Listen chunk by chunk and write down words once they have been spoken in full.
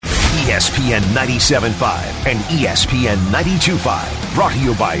ESPN 97.5 and ESPN 92.5. Brought to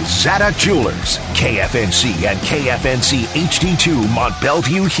you by Zadok Jewelers, KFNC and KFNC HD2 Mont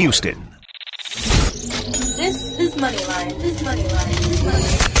Bellevue, Houston. This is Moneyline.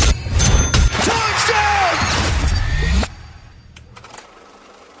 Touchdown!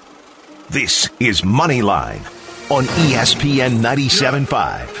 This is Moneyline on ESPN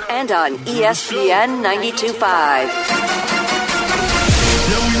 97.5. And on ESPN 92.5.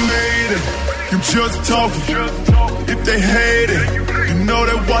 Yeah, we made it. You just talking. If they hate it, you know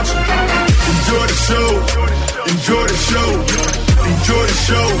they watching. Enjoy the show. Enjoy the show. Enjoy the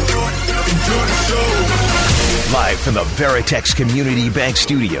show. Enjoy the show. Live from the Veritex Community Bank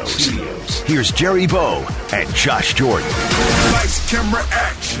Studios. Here's Jerry Bow and Josh Jordan. Lights, camera,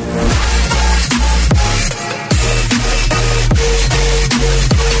 action.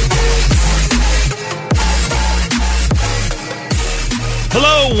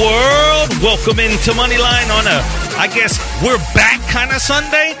 Hello, world. Welcome into Moneyline on I guess we're back kind of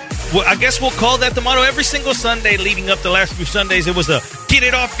Sunday. Well, I guess we'll call that the motto. Every single Sunday leading up the last few Sundays, it was a get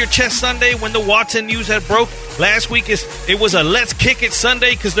it off your chest Sunday when the Watson news had broke. Last week it was a let's kick it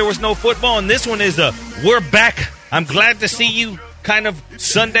Sunday because there was no football. And this one is a we're back. I'm glad to see you kind of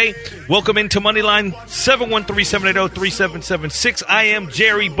Sunday. Welcome into Moneyline 713-780-3776. I am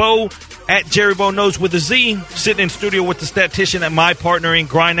Jerry Bow. At Jerry Bow Knows with a Z, sitting in studio with the statistician at my partner in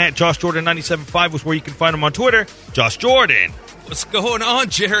grind at Josh Jordan 97.5 was where you can find him on Twitter. Josh Jordan. What's going on,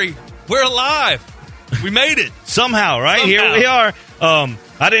 Jerry? We're alive. We made it. Somehow, right? Here we are. I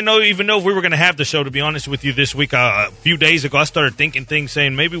didn't even know if we were going to have the show, to be honest with you, this week. A few days ago, I started thinking things,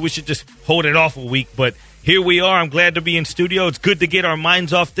 saying maybe we should just hold it off a week, but here we are. I'm glad to be in studio. It's good to get our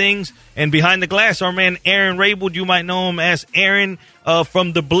minds off things. And behind the glass, our man Aaron Rabel. You might know him as Aaron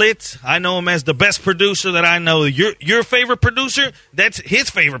from The Blitz. I know him as the best producer that I know. Your favorite producer? That's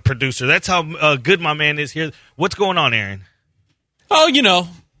his favorite producer. That's how good my man is here. What's going on, Aaron? Oh,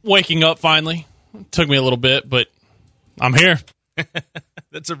 waking up finally. Took me a little bit, but I'm here.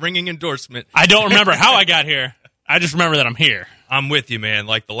 That's a ringing endorsement. I don't remember how I got here. I just remember that I'm here. I'm with you, man.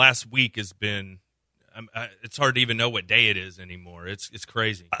 Like the last week has been... it's hard to even know what day it is anymore. It's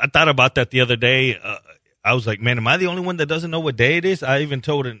crazy. I thought about that the other day. I was like, man, am I the only one that doesn't know what day it is? I even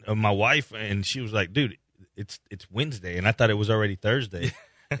told my wife, and she was like, dude, it's Wednesday, and I thought it was already Thursday.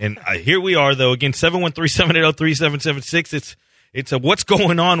 And here we are, though. Again, 713-780-3776. It's a what's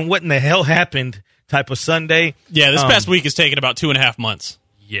going on, what in the hell happened type of Sunday. Yeah, this past week has taken about 2.5 months.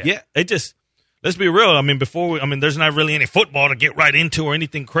 Yeah, it just, let's be real. I mean, there's not really any football to get right into or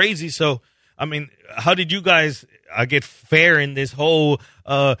anything crazy, so I mean, how did you guys fare in this whole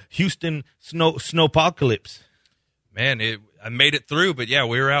Houston snowpocalypse? Man, I made it through, but yeah,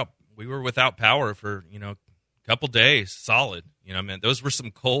 we were without power for a couple days, solid. Those were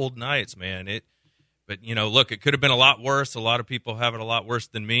some cold nights, man. But look, it could have been a lot worse. A lot of people have it a lot worse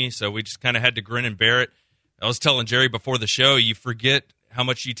than me, so we just kind of had to grin and bear it. I was telling Jerry before the show, you forget how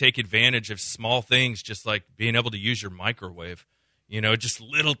much you take advantage of small things, just like being able to use your microwave. Just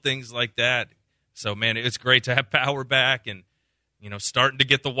little things like that. So, man, it's great to have power back and, starting to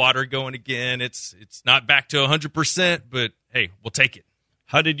get the water going again. It's not back to 100%, but, hey, we'll take it.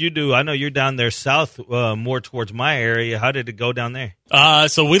 How did you do? I know you're down there south, more towards my area. How did it go down there?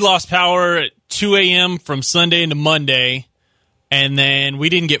 So we lost power at 2 a.m. from Sunday into Monday, and then we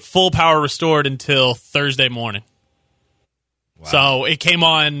didn't get full power restored until Thursday morning. Wow. So it came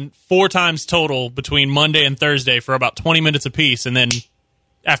on 4 times total between Monday and Thursday for about 20 minutes apiece, and then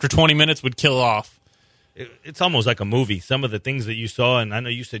after 20 minutes would kill off. It's almost like a movie. Some of the things that you saw, and I know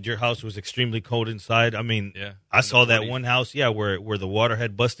you said your house was extremely cold inside. I mean, yeah, I saw that one house, where the water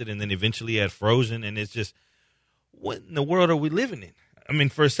had busted and then eventually had frozen, and it's just, what in the world are we living in? I mean,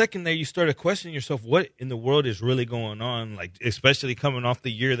 for a second there, you started questioning yourself, what in the world is really going on? Like, especially coming off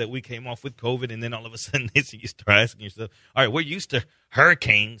the year that we came off with COVID, and then all of a sudden you start asking yourself, all right, we're used to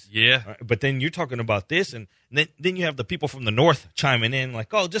hurricanes. Yeah. Right, but then you're talking about this, and then you have the people from the north chiming in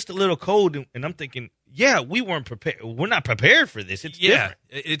like, oh, just a little cold. And I'm thinking, yeah, we weren't prepared. We're not prepared for this. It's different.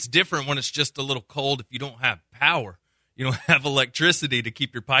 It's different when it's just a little cold if you don't have power. You don't have electricity to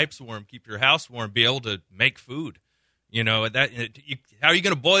keep your pipes warm, keep your house warm, be able to make food. How are you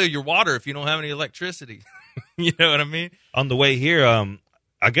going to boil your water if you don't have any electricity? You know what I mean? On the way here,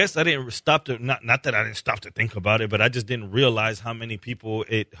 I guess I didn't stop to not that I didn't stop to think about it, but I just didn't realize how many people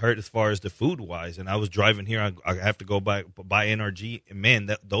it hurt as far as the food wise. And I was driving here, I have to go buy NRG, and man,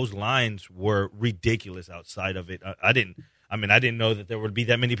 those lines were ridiculous outside of it. I didn't know that there would be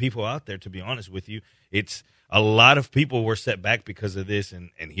that many people out there. To be honest with you, it's a lot of people were set back because of this, and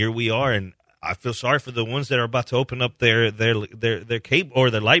here we are. And I feel sorry for the ones that are about to open up their cable or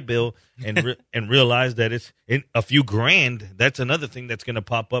their light bill and and realize that it's in a few grand. That's another thing that's going to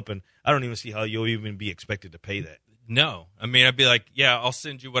pop up, and I don't even see how you'll even be expected to pay that. No, I mean, I'd be like, yeah, I'll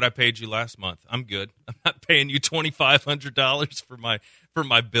send you what I paid you last month. I'm good. I'm not paying you $2,500 for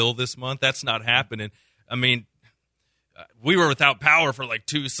my bill this month. That's not happening. I mean, we were without power for like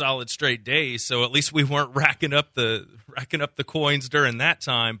 2 solid straight days, so at least we weren't racking up the coins during that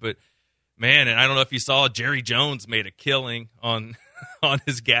time. But man, and I don't know if you saw, Jerry Jones made a killing on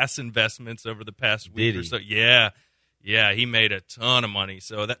his gas investments over the past week or so. Yeah, he made a ton of money.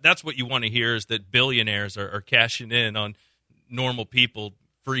 So that's what you want to hear, is that billionaires are cashing in on normal people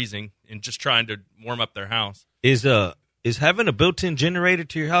freezing and just trying to warm up their house. Is having a built-in generator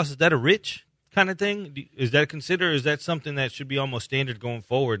to your house, is that a rich kind of thing? Is that something that should be almost standard going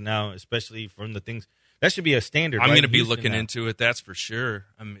forward now, especially from the things that should be a standard? I'm going to be looking into it. That's for sure.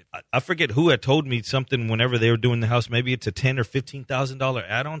 I forget who had told me something whenever they were doing the house. Maybe it's a $10,000 or $15,000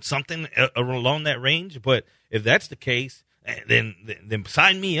 add-on, something along that range. But if that's the case, then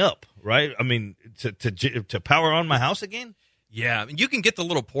sign me up, right? I mean, to power on my house again. Yeah, you can get the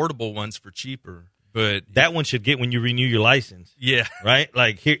little portable ones for cheaper, but that one should get when you renew your license. Yeah, right.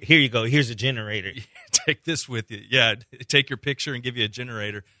 Like here you go. Here's a generator. Take this with you. Yeah, take your picture and give you a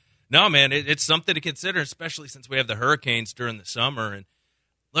generator. No, man, it's something to consider, especially since we have the hurricanes during the summer. And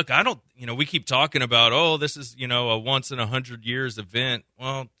look, we keep talking about, this is, a once in 100 years event.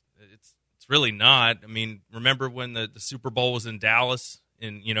 Well, it's really not. I mean, remember when the Super Bowl was in Dallas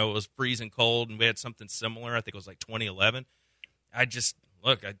and, it was freezing cold and we had something similar? I think it was like 2011.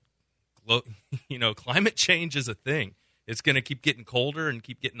 Climate change is a thing. It's going to keep getting colder and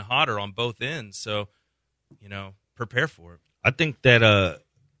keep getting hotter on both ends. So, prepare for it. I think that,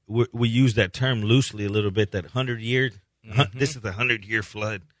 we use that term loosely a little bit, that 100 years. Mm-hmm. This is the 100-year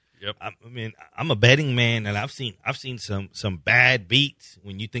flood. Yep. I mean, I'm a betting man, and I've seen some bad beats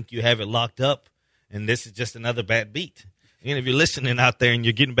when you think you have it locked up, and this is just another bad beat. And if you're listening out there and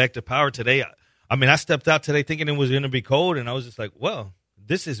you're getting back to power today, I stepped out today thinking it was going to be cold, and I was just like, well,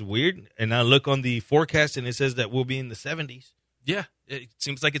 this is weird. And I look on the forecast, and it says that we'll be in the 70s. Yeah, it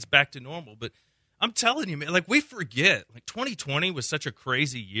seems like it's back to normal, but I'm telling you, man, like, we forget. Like, 2020 was such a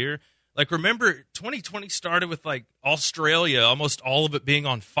crazy year. Like, remember, 2020 started with, like, Australia, almost all of it being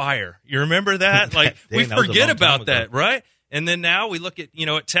on fire. You remember that? Like, we forget about that, right? And then now we look at,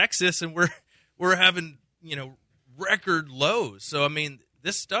 at Texas, and we're having, record lows. So, I mean,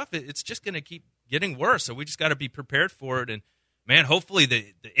 this stuff, it's just going to keep getting worse. So we just got to be prepared for it. And, man, hopefully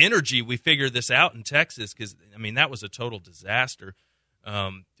the energy, we figure this out in Texas, because, I mean, that was a total disaster.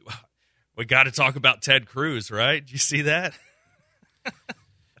 We got to talk about Ted Cruz, right? Did you see that?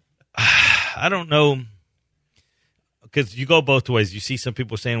 I don't know, because you go both ways. You see some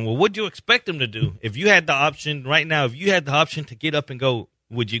people saying, well, what'd you expect him to do? If you had the option right now, if you had the option to get up and go,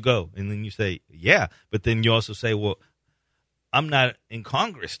 would you go? And then you say, yeah. But then you also say, well, I'm not in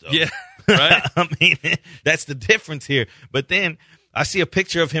Congress, though. Yeah, right? I mean, that's the difference here. But then I see a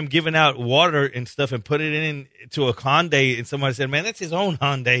picture of him giving out water and stuff and put it into a Hyundai, and somebody said, man, that's his own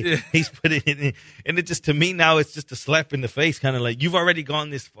Hyundai. Yeah. He's put it in. And it just, to me now, it's just a slap in the face, kind of like, you've already gone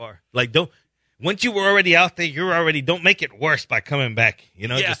this far. Like, once you were already out there, don't make it worse by coming back,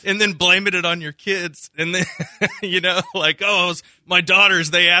 Yeah, and then blaming it on your kids. And then, like, my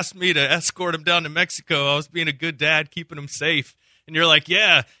daughters, they asked me to escort them down to Mexico. I was being a good dad, keeping them safe. And you're like,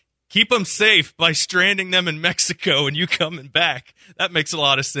 yeah, keep them safe by stranding them in Mexico and you coming back. That makes a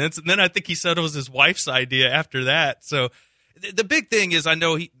lot of sense. And then I think he said it was his wife's idea after that. So the big thing is, I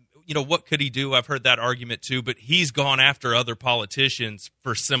know what could he do? I've heard that argument too, but he's gone after other politicians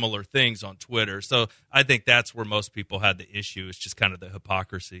for similar things on Twitter. So I think that's where most people had the issue. It's just kind of the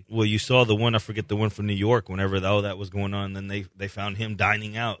hypocrisy. Well, you saw the one, I forget the one from New York, whenever that was going on, and then they found him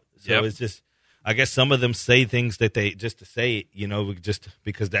dining out. So It's just, I guess some of them say things that they just to say it, just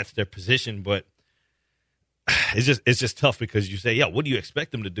because that's their position. But it's just tough, because you say, yeah, what do you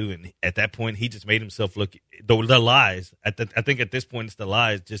expect him to do? And at that point, he just made himself look the lies. I think at this point, it's the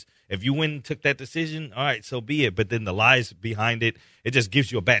lies. Just if you went and took that decision, all right, so be it. But then the lies behind it, it just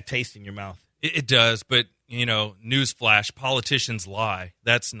gives you a bad taste in your mouth. It does. But newsflash: politicians lie.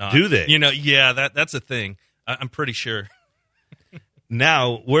 That's not. Do they? Yeah, that's a thing. I'm pretty sure.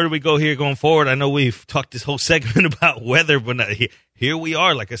 Now, where do we go here going forward? I know we've talked this whole segment about weather, but here we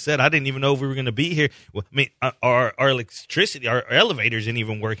are. Like I said, I didn't even know if we were going to be here. Well, I mean, our electricity, our elevators ain't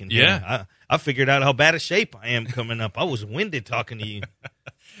even working. Yeah. I figured out how bad a shape I am coming up. I was winded talking to you.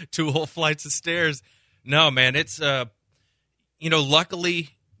 2 whole flights of stairs. No, man, it's, luckily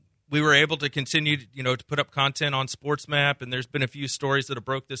we were able to continue, to put up content on SportsMap, and there's been a few stories that have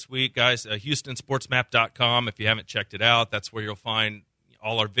broke this week, guys. HoustonSportsMap.com, if you haven't checked it out, that's where you'll find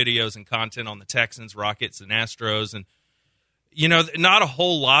all our videos and content on the Texans, Rockets, and Astros. And, not a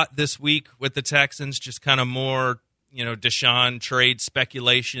whole lot this week with the Texans, just kind of more, Deshaun trade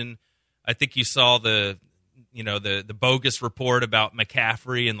speculation. I think you saw the bogus report about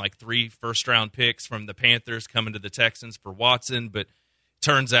McCaffrey and like 3 first-round picks from the Panthers coming to the Texans for Watson, but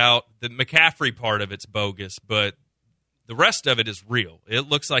turns out the McCaffrey part of it's bogus, but the rest of it is real. It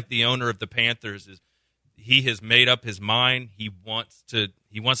looks like the owner of the Panthers he has made up his mind. He wants to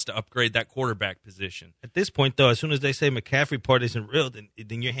upgrade that quarterback position. At this point, though, as soon as they say McCaffrey part isn't real, then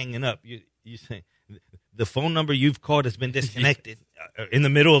you're hanging up. You say the phone number you've called has been disconnected in the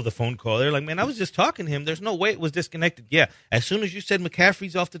middle of the phone call. They're like, man, I was just talking to him. There's no way it was disconnected. Yeah, as soon as you said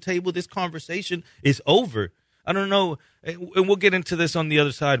McCaffrey's off the table, this conversation is over. I don't know, and we'll get into this on the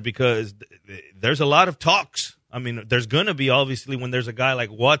other side because there's a lot of talks. I mean, there's going to be, obviously, when there's a guy like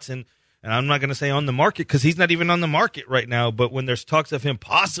Watson, and I'm not going to say on the market because he's not even on the market right now, but when there's talks of him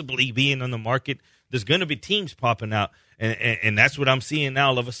possibly being on the market, there's going to be teams popping out, and that's what I'm seeing now.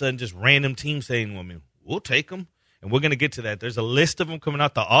 All of a sudden, just random teams saying, well, I mean, we'll take them, and we're going to get to that. There's a list of them coming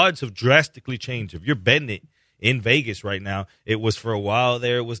out. The odds have drastically changed. If you're betting it in Vegas right now, it was for a while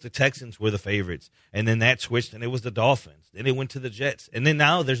there, it was the Texans were the favorites, and then that switched, and it was the Dolphins. Then it went to the Jets, and then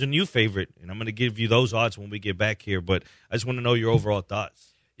now there's a new favorite, and I'm going to give you those odds when we get back here, but I just want to know your overall thoughts.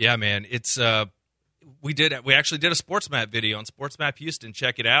 Yeah, man, it's we actually did a SportsMap video on SportsMap Houston.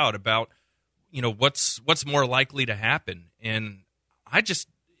 Check it out about what's more likely to happen, and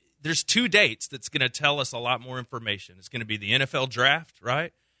there's 2 dates that's going to tell us a lot more information. It's going to be the NFL draft,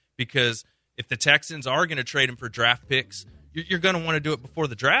 right? Because if the Texans are going to trade him for draft picks, you're going to want to do it before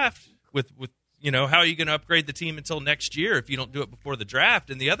the draft. With how are you going to upgrade the team until next year if you don't do it before the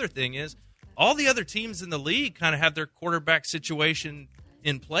draft? And the other thing is, all the other teams in the league kind of have their quarterback situation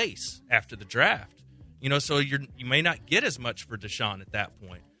in place after the draft. So you may not get as much for Deshaun at that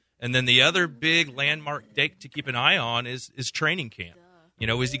point. And then the other big landmark date to keep an eye on is training camp.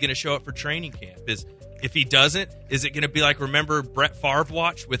 Is he going to show up for training camp? If he doesn't, is it going to be like, remember Brett Favre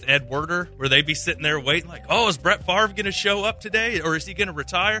watch with Ed Werder, where they be sitting there waiting like, oh, is Brett Favre going to show up today, or is he going to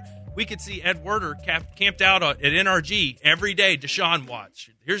retire? We could see Ed Werder camped out at NRG every day. Deshaun watch.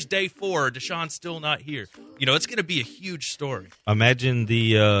 Here's day 4. Deshaun's still not here. It's going to be a huge story. Imagine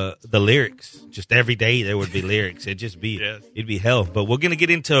the lyrics. Just every day there would be lyrics. It'd be hell. But we're going to get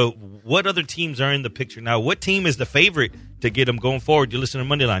into what other teams are in the picture now. What team is the favorite to get them going forward? You listen to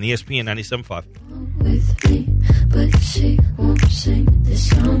Moneyline, ESPN 97.5. With me, but she won't sing this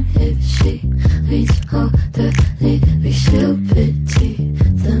song if she reads all the lyrics. She'll pity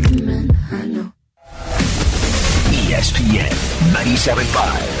the men I know. ESPN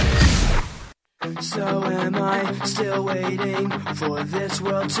 97.5. So am I still waiting for this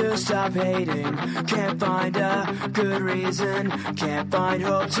world to stop hating? Can't find a good reason, can't find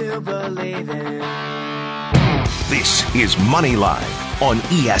hope to believe in. This is Moneyline on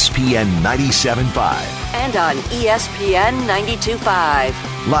ESPN 97.5. And on ESPN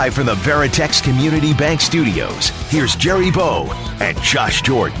 92.5. Live from the Veritex Community Bank Studios, here's Jerry Bow and Josh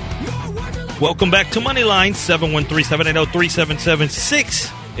Jordan. Welcome back to Moneyline,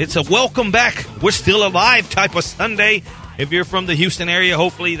 713-780-3776. It's a welcome back. We're still alive type of Sunday. If you're from the Houston area,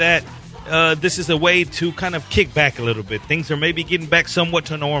 hopefully that this is a way to kind of kick back a little bit. Things are maybe getting back somewhat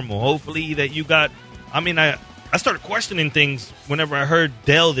to normal. Hopefully that you got, I started questioning things whenever I heard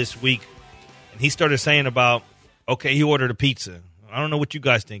Dell this week, and he started saying about, okay, he ordered a pizza. I don't know what you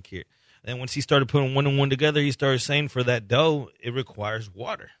guys think here. And once he started putting one and one together, he started saying for that dough, it requires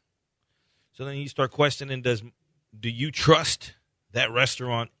water. So then you start questioning, do you trust that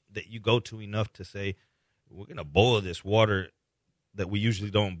restaurant that you go to enough to say, we're going to boil this water that we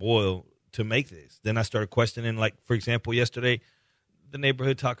usually don't boil to make this? Then I started questioning, like, for example, yesterday, the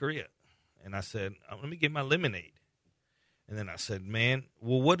neighborhood taqueria. And I said, let me get my lemonade. And then I said, man,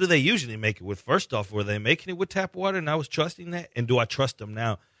 well, what do they usually make it with? First off, were they making it with tap water? And I was trusting that. And do I trust them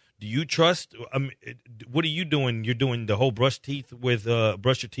now? Do you trust? What are you doing? You're doing the whole brush your teeth with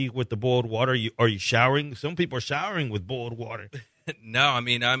the boiled water. Are you showering? Some people are showering with boiled water. No,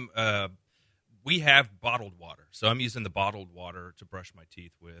 we have bottled water, so I'm using the bottled water to brush my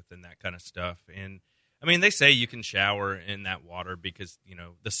teeth with and that kind of stuff. And they say you can shower in that water because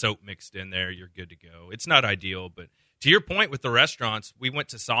the soap mixed in there, you're good to go. It's not ideal, but to your point with the restaurants, we went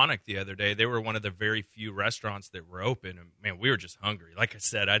to Sonic the other day. They were one of the very few restaurants that were open, and man, we were just hungry. Like I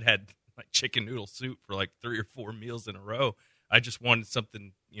said, I'd had like chicken noodle soup for like 3 or 4 meals in a row. I just wanted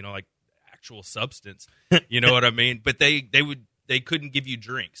something, like actual substance. You know what I mean? But they they couldn't give you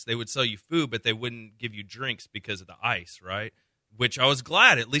drinks. They would sell you food, but they wouldn't give you drinks because of the ice, right? Which I was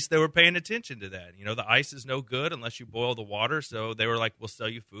glad. At least they were paying attention to that. You know, the ice is no good unless you boil the water. So they were like, we'll sell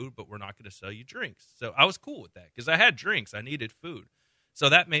you food, but we're not going to sell you drinks. So I was cool with that because I had drinks. I needed food. So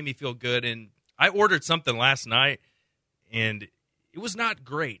that made me feel good. And I ordered something last night, and it was not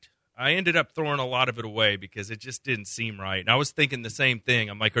great. I ended up throwing a lot of it away because it just didn't seem right. And I was thinking the same thing.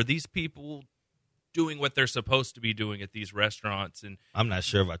 I'm like, are these people doing what they're supposed to be doing at these restaurants? And I'm not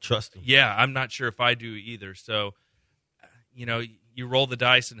sure if I trust them. Yeah, I'm not sure if I do either. So, you know, you roll the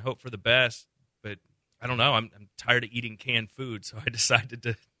dice and hope for the best, but I don't know. I'm tired of eating canned food, so I decided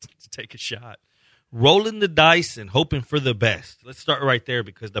to take a shot. Rolling the dice and hoping for the best. Let's start right there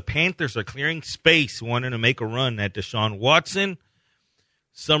because the Panthers are clearing space, wanting to make a run at Deshaun Watson.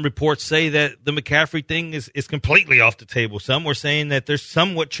 Some reports say that the McCaffrey thing is completely off the table. Some were saying that there's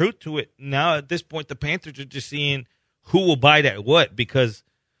somewhat truth to it. Now, at this point, the Panthers are just seeing who will bite at what because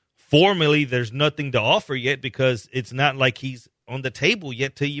formally there's nothing to offer yet because it's not like he's on the table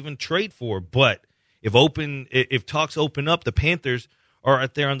yet to even trade for. But if talks open up, the Panthers are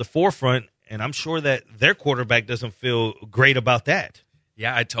out there on the forefront, and I'm sure that their quarterback doesn't feel great about that.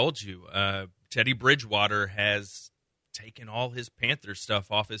 Yeah, I told you. Teddy Bridgewater has taken all his Panther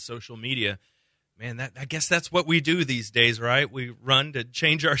stuff off his social media. Man, I guess that's what we do these days, right? We run to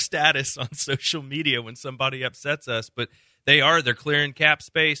change our status on social media when somebody upsets us. But they're clearing cap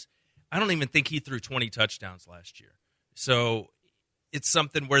space. I don't even think he threw 20 touchdowns last year. So it's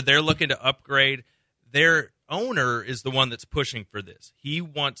something where they're looking to upgrade. Their owner is the one that's pushing for this. He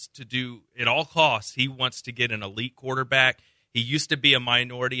wants to do, at all costs, he wants to get an elite quarterback. He used to be a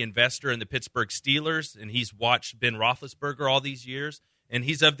minority investor in the Pittsburgh Steelers, and he's watched Ben Roethlisberger all these years. And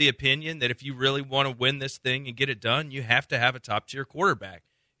he's of the opinion that if you really want to win this thing and get it done, you have to have a top-tier quarterback.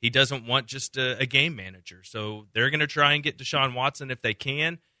 He doesn't want just a game manager. So they're going to try and get Deshaun Watson if they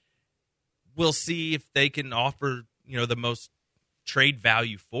can. We'll see if they can offer, the most trade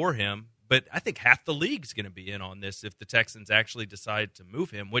value for him. But I think half the league's going to be in on this if the Texans actually decide to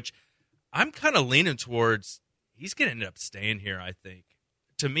move him, which I'm kind of leaning towards he's going to end up staying here, I think.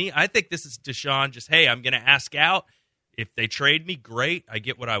 To me, I think this is Deshaun just, hey, I'm going to ask out. If they trade me, great. I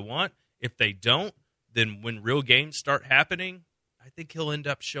get what I want. If they don't, then when real games start happening, I think he'll end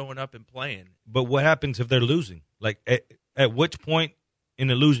up showing up and playing. But what happens if they're losing? Like, at which point in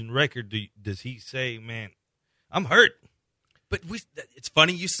the losing record does he say, man, I'm hurt? But it's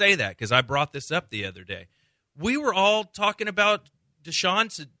funny you say that because I brought this up the other day. We were all talking about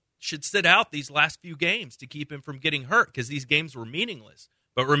Deshaun should sit out these last few games to keep him from getting hurt because these games were meaningless.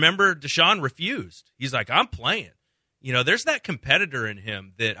 But remember, Deshaun refused. He's like, I'm playing. There's that competitor in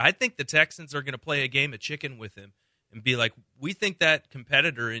him that I think the Texans are going to play a game of chicken with him and be like, we think that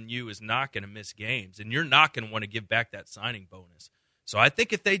competitor in you is not going to miss games, and you're not going to want to give back that signing bonus. So I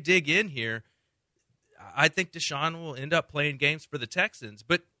think if they dig in here, I think Deshaun will end up playing games for the Texans.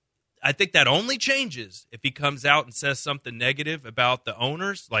 But I think that only changes if he comes out and says something negative about the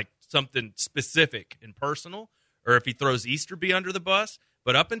owners, like something specific and personal, or if he throws Easterby under the bus.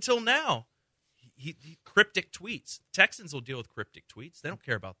 But up until now, he cryptic tweets. Texans will deal with cryptic tweets. They don't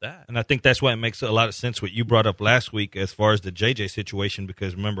care about that. And I think that's why it makes a lot of sense what you brought up last week as far as the JJ situation,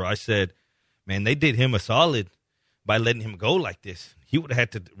 because remember I said, man, they did him a solid by letting him go like this. He would have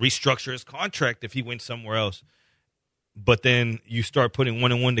had to restructure his contract if he went somewhere else. But then you start putting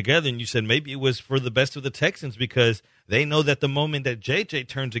one and one together, and you said maybe it was for the best of the Texans because they know that the moment that JJ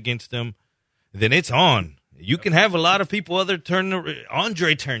turns against them, then it's on. You can have a lot of people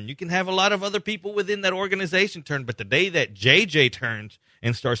Andre turn. You can have a lot of other people within that organization turn. But the day that JJ turns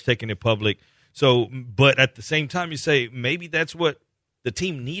and starts taking it public, but at the same time you say maybe that's what the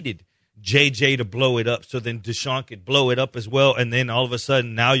team needed, JJ to blow it up so then Deshaun could blow it up as well. And then all of a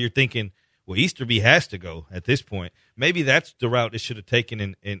sudden now you're thinking, well, Easterby has to go at this point. Maybe that's the route it should have taken,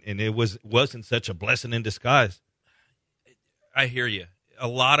 and it wasn't such a blessing in disguise. I hear you. A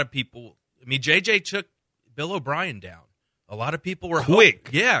lot of people – JJ took Bill O'Brien down. A lot of people were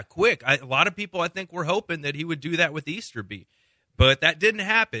quick. Quick. A lot of people, I think, were hoping that he would do that with Easterby. But that didn't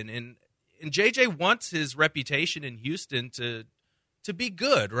happen. And JJ wants his reputation in Houston to be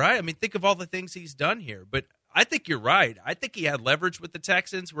good, right? Think of all the things he's done here. But I think you're right. I think he had leverage with the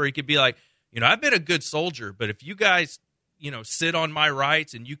Texans where he could be like, I've been a good soldier, but if you guys, sit on my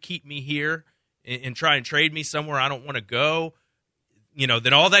rights and you keep me here and try and trade me somewhere I don't want to go,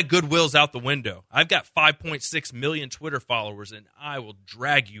 then all that goodwill's out the window. I've got 5.6 million Twitter followers, and I will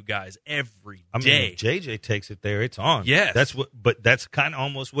drag you guys every day. If JJ takes it there, it's on. Yes. But that's kind of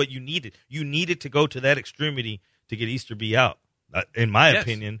almost what you needed. You needed to go to that extremity to get Easterby out, in my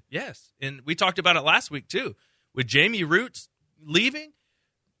opinion. Yes, and we talked about it last week, too. With Jamie Roots, leaving.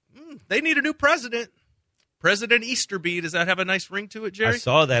 They need a new president. President Easterby. Does that have a nice ring to it, Jerry? I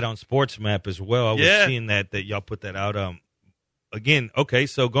saw that on Sports Map as well. I was seeing that y'all put that out. Again, okay,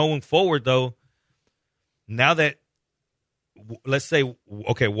 so going forward, though, now that, let's say,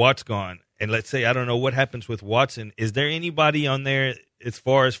 okay, Watt's gone, and let's say, I don't know what happens with Watson, is there anybody on there as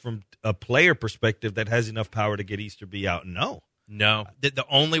far as from a player perspective that has enough power to get Easterby out? No. The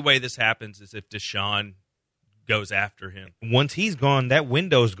only way this happens is if Deshaun goes after him. Once he's gone, that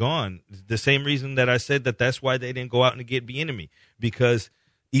window's gone. The same reason that I said that's why they didn't go out and get Bieniemy, because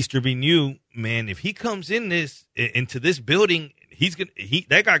Easterby knew, man, if he comes into this building,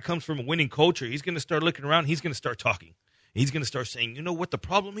 that guy comes from a winning culture. He's going to start looking around. He's going to start talking. He's going to start saying, you know what the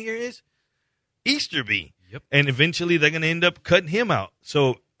problem here is? Easterby. Yep. And eventually they're going to end up cutting him out.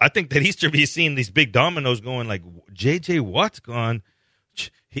 So I think that Easterby is seeing these big dominoes going like, J.J. Watt's gone.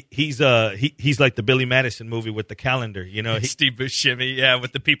 He's like the Billy Madison movie with the calendar, you know. Steve Buscemi,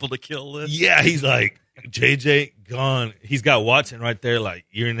 with the people to kill list. Yeah, he's like, JJ gone. He's got Watson right there like,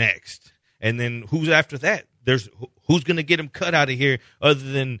 you're next. And then who's after that? Who's going to get him cut out of here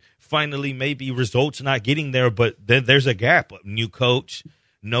other than finally maybe results not getting there, but then there's a gap. New coach,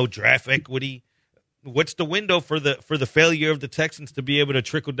 no draft equity. What's the window for the failure of the Texans to be able to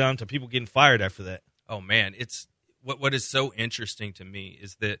trickle down to people getting fired after that? Oh, man, it's what is so interesting to me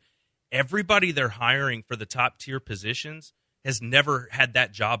is that everybody they're hiring for the top-tier positions has never had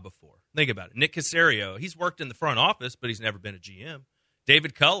that job before. Think about it. Nick Caserio, he's worked in the front office, but he's never been a GM.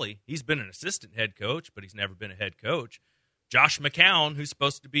 David Culley, he's been an assistant head coach, but he's never been a head coach. Josh McCown, who's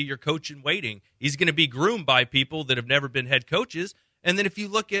supposed to be your coach in waiting, he's going to be groomed by people that have never been head coaches. And then if you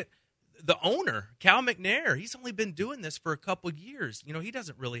look at the owner, Cal McNair, he's only been doing this for a couple years. You know, he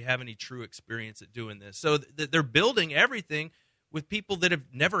doesn't really have any true experience at doing this. So they're building everything with people that have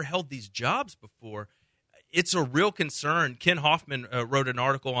never held these jobs before. It's a real concern. Ken Hoffman wrote an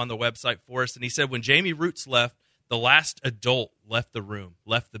article on the website for us, and he said when Jamie Roots left, the last adult left the room,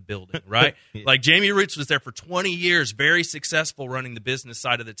 left the building, right? Yeah. Like Jamie Roots was there for 20 years, very successful running the business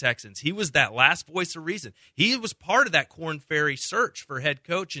side of the Texans. He was that last voice of reason. He was part of that Korn Ferry search for head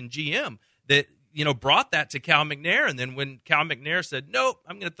coach and GM that, you know, brought that to Cal McNair. And then when Cal McNair said, nope,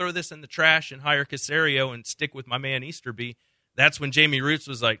 I'm going to throw this in the trash and hire Caserio and stick with my man Easterby, that's when Jamie Roots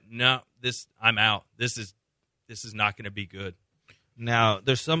was like, no, I'm out. This is not going to be good. Now,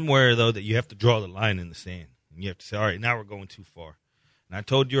 there's somewhere, though, that you have to draw the line in the sand. You have to say, all right, now we're going too far. And I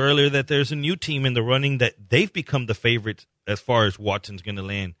told you earlier that there's a new team in the running that they've become the favorites as far as Watson's going to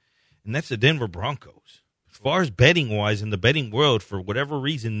land, and that's the Denver Broncos. As far as betting-wise in the betting world, for whatever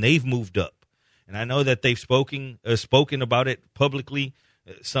reason, they've moved up. And I know that they've spoken about it publicly.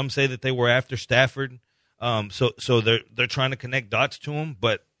 Some say that they were after Stafford, so they're trying to connect dots to him.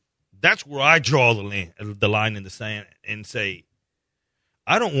 But that's where I draw the line in the sand and say,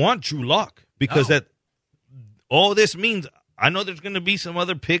 I don't want Drew Lock because all this means, I know there's going to be some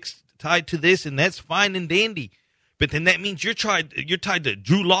other picks tied to this, and that's fine and dandy. But then that means you're tied to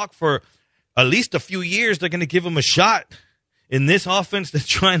Drew Lock for at least a few years. They're going to give him a shot in this offense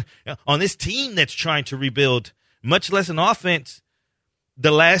on this team that's trying to rebuild, much less an offense.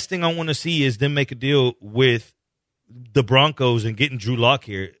 The last thing I want to see is them make a deal with the Broncos and getting Drew Lock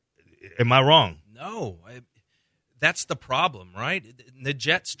here. Am I wrong? No. That's the problem, right? The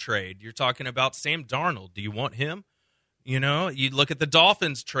Jets trade, you're talking about Sam Darnold. Do you want him? You know, you look at the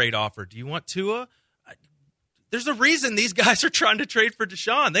Dolphins trade offer. Do you want Tua? There's a reason these guys are trying to trade for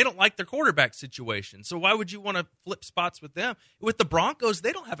Deshaun. They don't like their quarterback situation. So why would you want to flip spots with them? With the Broncos,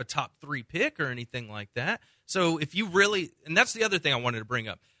 they don't have a top 3 pick or anything like that. So if you really – and that's the other thing I wanted to bring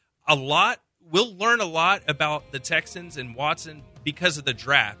up. We'll learn a lot about the Texans and Watson because of the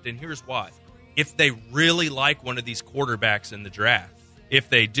draft, and here's why. If they really like one of these quarterbacks in the draft. If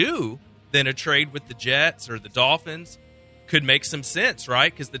they do, then a trade with the Jets or the Dolphins could make some sense,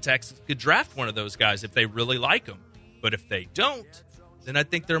 right? Because the Texans could draft one of those guys if they really like them. But if they don't, then I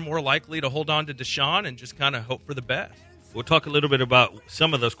think they're more likely to hold on to Deshaun and just kind of hope for the best. We'll talk a little bit about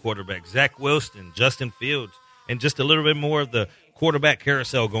some of those quarterbacks, Zach Wilson, Justin Fields, and just a little bit more of the quarterback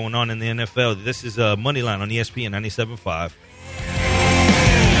carousel going on in the NFL. This is Moneyline on ESPN 97.5.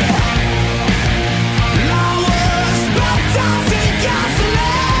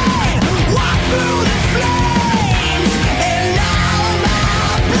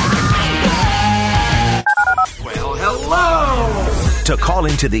 To call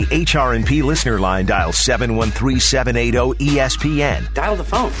into the HRNP listener line, dial 713-780-ESPN. Dial the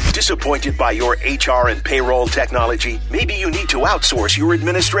phone. Disappointed by your HR and payroll technology? Maybe you need to outsource your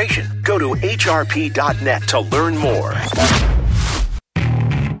administration. Go to hrp.net to learn more.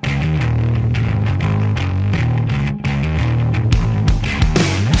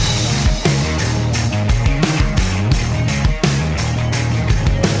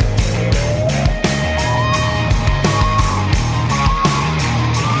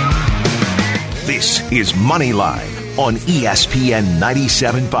 This is Moneyline on ESPN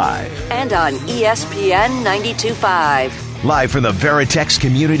 97.5. And on ESPN 92.5. Live from the Veritex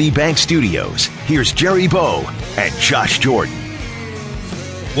Community Bank Studios, here's Jerry Bow and Josh Jordan.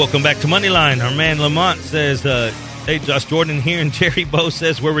 Welcome back to Moneyline. Our man Lamont says, hey, Josh Jordan here, and Jerry Bow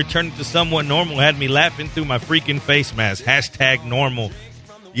says we're returning to somewhat normal. Had me laughing through my freaking face mask. Hashtag normal.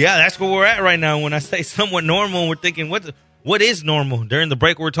 Yeah, that's where we're at right now. When I say somewhat normal, we're thinking, what is normal? During the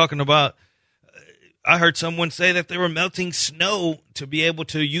break, we were talking about, I heard someone say that they were melting snow to be able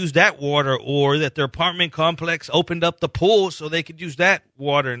to use that water, or that their apartment complex opened up the pool so they could use that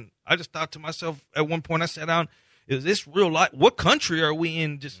water. And I just thought to myself at one point, I sat down, is this real life? What country are we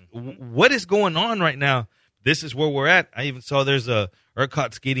in? Just what is going on right now? This is where we're at. I even saw there's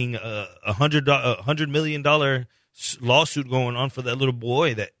ERCOT's getting a $100 million lawsuit going on for that little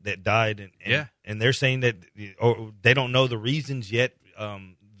boy that died. And they're saying that they don't know the reasons yet,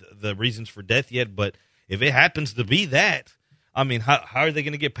 the reasons for death yet. But if it happens to be that, I mean, how are they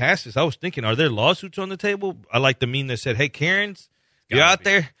going to get past this? I was thinking, are there lawsuits on the table? I like the meme that said, hey, Karens, you're out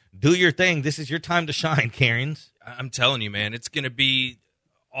there, do your thing. This is your time to shine, Karens. I'm telling you, man, it's going to be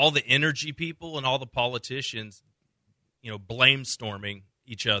all the energy people and all the politicians, blame storming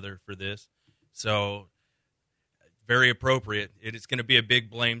each other for this. So very appropriate. It's going to be a big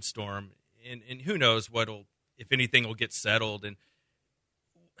blame storm, and who knows if anything will get settled. And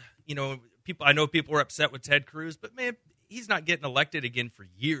I know people are upset with Ted Cruz, but man, he's not getting elected again for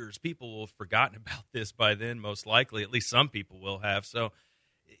years. People will have forgotten about this by then, most likely. At least some people will have. So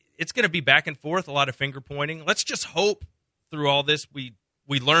it's going to be back and forth, a lot of finger pointing. Let's just hope through all this we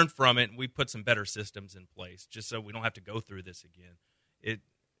learn from it and we put some better systems in place, just so we don't have to go through this again.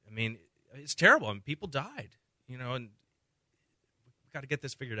 It's terrible. I mean, people died, and we've got to get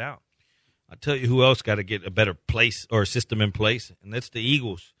this figured out. I'll tell you who else got to get a better place or system in place, and that's the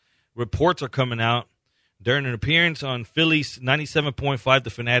Eagles. Reports are coming out. During an appearance on Philly's 97.5, the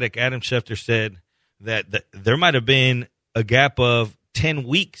Fanatic, Adam Schefter said that there might have been a gap of 10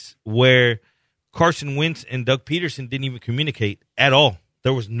 weeks where Carson Wentz and Doug Peterson didn't even communicate at all.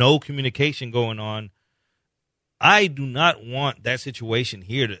 There was no communication going on. I do not want that situation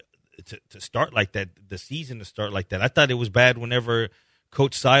here to start like that, the season to start like that. I thought it was bad whenever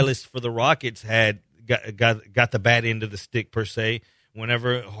Coach Silas for the Rockets had got the bad end of the stick, per se,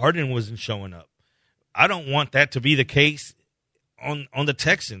 whenever Harden wasn't showing up. I don't want that to be the case on the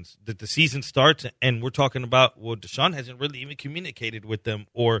Texans, that the season starts and we're talking about, well, Deshaun hasn't really even communicated with them.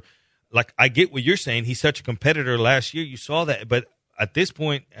 Or, like, I get what you're saying. He's such a competitor last year. You saw that. But at this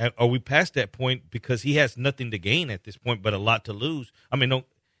point, are we past that point? Because he has nothing to gain at this point but a lot to lose. I mean,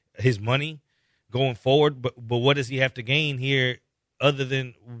 his money going forward, but what does he have to gain here other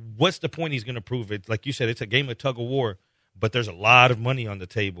than what's the point he's going to prove it? Like you said, it's a game of tug of war, but there's a lot of money on the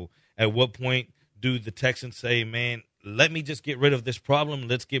table. At what point do the Texans say, man, let me just get rid of this problem,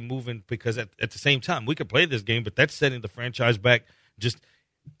 let's get moving? Because at the same time, we could play this game, but that's setting the franchise back, just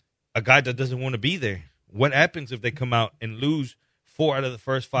a guy that doesn't want to be there. What happens if they come out and lose 4 out of the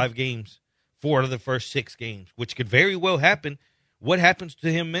first 5 games, 4 out of the first 6 games, which could very well happen? What happens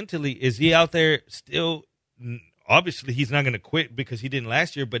to him mentally? Is he out there still? Obviously, he's not going to quit because he didn't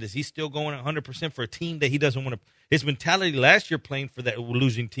last year, but is he still going 100% for a team that he doesn't want to? His mentality last year playing for that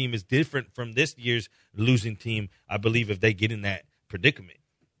losing team is different from this year's losing team, I believe, if they get in that predicament.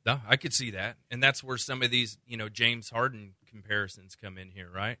 No, I could see that. And that's where some of these, James Harden comparisons come in here,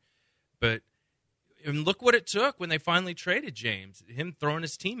 right? But and look what it took when they finally traded James, him throwing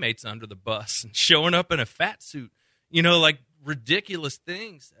his teammates under the bus and showing up in a fat suit, like ridiculous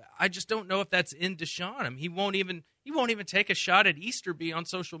things. I just don't know if that's in Deshaun. I mean, he won't even take a shot at Easterby on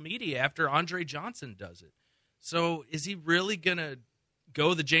social media after Andre Johnson does it. So is he really going to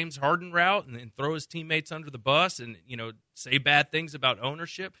go the James Harden route and throw his teammates under the bus and, say bad things about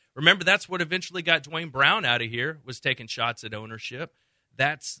ownership? Remember, that's what eventually got Dwayne Brown out of here, was taking shots at ownership.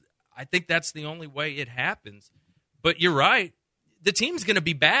 I think that's the only way it happens. But you're right. The team's going to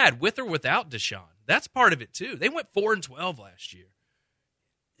be bad with or without Deshaun. That's part of it, too. They went 4-12 last year.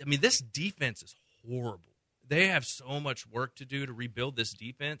 I mean, this defense is horrible. They have so much work to do to rebuild this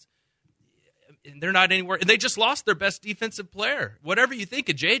defense. And they're not anywhere. And they just lost their best defensive player. Whatever you think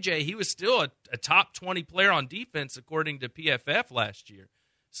of JJ, he was still a top 20 player on defense, according to PFF last year.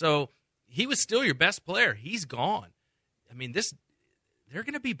 So he was still your best player. He's gone. I mean, they're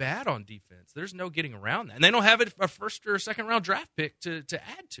going to be bad on defense. There's no getting around that. And they don't have a first or second round draft pick to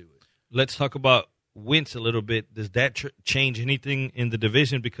add to it. Let's talk about Wentz a little bit. Does that change anything in the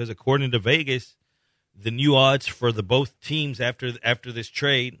division? Because according to Vegas, the new odds for the both teams after this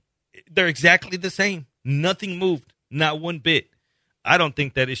trade, they're exactly the same. Nothing moved, not one bit. I don't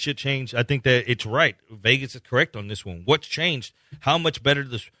think that it should change. I think that it's right. Vegas is correct on this one. What's changed? How much better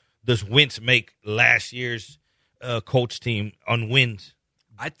does Wentz make last year's Colts team on wins?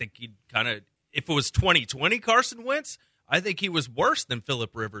 I think he'd kind of, if it was 2020 Carson Wentz, I think he was worse than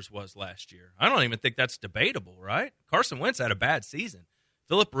Phillip Rivers was last year. I don't even think that's debatable, right? Carson Wentz had a bad season.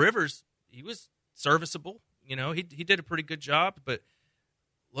 Phillip Rivers, he was serviceable. You know, he did a pretty good job. But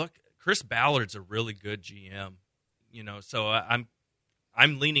look, Chris Ballard's a really good GM. You know, so I'm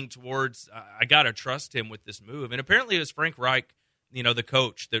leaning towards I got to trust him with this move. And apparently it was Frank Reich, you know, the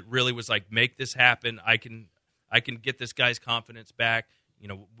coach, that really was like, make this happen. I can get this guy's confidence back. You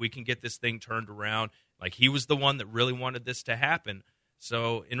know, we can get this thing turned around. Like, he was the one that really wanted this to happen.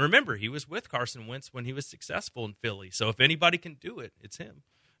 So, and remember, he was with Carson Wentz when he was successful in Philly. So if anybody can do it, it's him.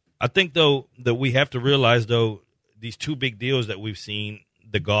 I think, though, that we have to realize, though, these two big deals that we've seen,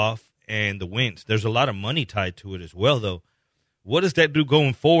 the Goff and the Wentz, there's a lot of money tied to it as well, though. What does that do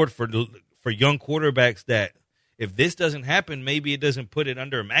going forward for young quarterbacks that if this doesn't happen, maybe it doesn't put it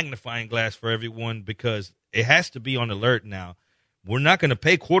under a magnifying glass for everyone, because it has to be on alert now. We're not going to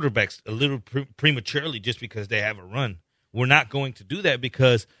pay quarterbacks a little prematurely just because they have a run. We're not going to do that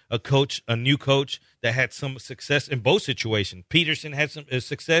because a new coach that had some success in both situations. Peterson had some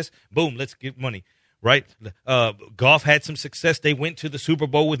success. Boom, let's give money, right? Goff had some success. They went to the Super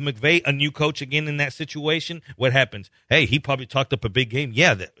Bowl with McVay, a new coach again in that situation. What happens? Hey, he probably talked up a big game.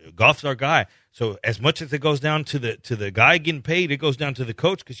 Yeah, Goff's our guy. So as much as it goes down to the guy getting paid, it goes down to the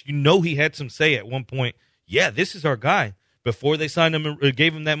coach, because you know he had some say at one point. Yeah, this is our guy. Before they signed him and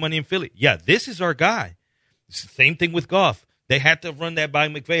gave him that money in Philly. Yeah, this is our guy. Same thing with Goff. They had to run that by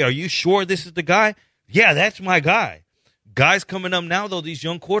McVay. Are you sure this is the guy? Yeah, that's my guy. Guys coming up now, though, these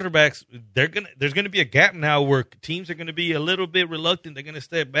young quarterbacks, there's gonna be a gap now where teams are gonna be a little bit reluctant. They're gonna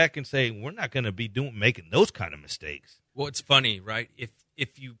step back and say, we're not gonna be making those kind of mistakes. Well, it's funny, right?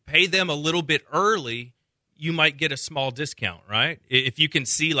 If you pay them a little bit early, you might get a small discount, right? If you can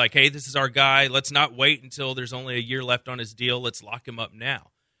see, like, hey, this is our guy, let's not wait until there's only a year left on his deal, let's lock him up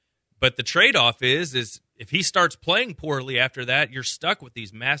now. But the trade-off is if he starts playing poorly after that, you're stuck with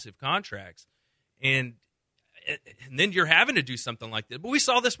these massive contracts. And then you're having to do something like that. But we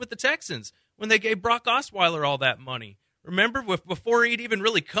saw this with the Texans when they gave Brock Osweiler all that money. Remember, before he'd even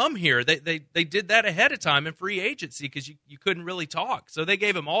really come here, they did that ahead of time in free agency because you couldn't really talk. So they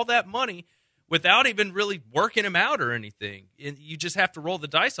gave him all that money without even really working him out or anything. And you just have to roll the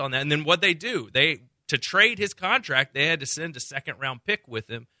dice on that. And then what they do, to trade his contract, they had to send a second-round pick with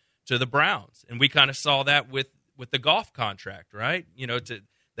him to the Browns. And we kind of saw that with the Goff contract, right? You know,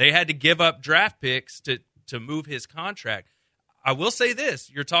 they had to give up draft picks to move his contract. I will say this.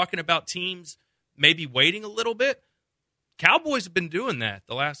 You're talking about teams maybe waiting a little bit. Cowboys have been doing that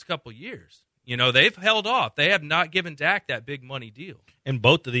the last couple of years. You know, they've held off. They have not given Dak that big money deal. And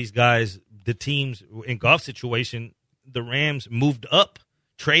both of these guys, the teams in Goff's situation, the Rams moved up,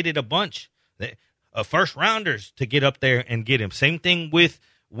 traded a bunch, first rounders to get up there and get him. Same thing with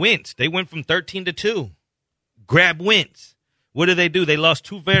Wentz. They went from 13 to 2. Grab Wentz. What do? They lost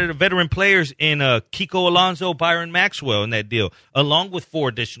two veteran players in Kiko Alonso, Byron Maxwell in that deal, along with 4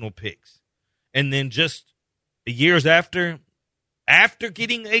 additional picks. And then just years after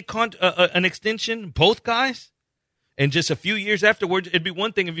getting an extension, both guys, and just a few years afterwards, it'd be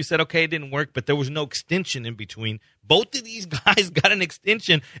one thing if you said, okay, it didn't work, but there was no extension in between. Both of these guys got an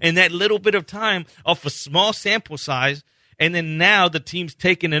extension in that little bit of time off a small sample size, and then now the team's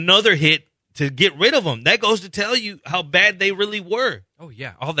taking another hit to get rid of them. That goes to tell you how bad they really were. Oh,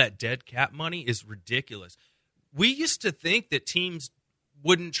 yeah. All that dead cap money is ridiculous. We used to think that teams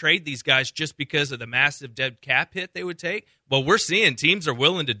wouldn't trade these guys just because of the massive dead cap hit they would take. Well, we're seeing teams are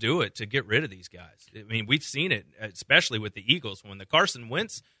willing to do it to get rid of these guys. I mean, we've seen it, especially with the Eagles. When the Carson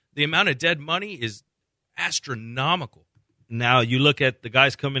Wentz, the amount of dead money is astronomical. Now, you look at the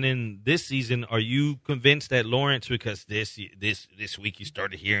guys coming in this season, are you convinced that Lawrence, because this week you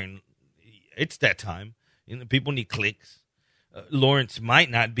started hearing it's that time, you know, people need clicks, Lawrence might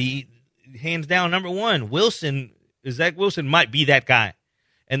not be hands down number one. Zach Wilson might be that guy.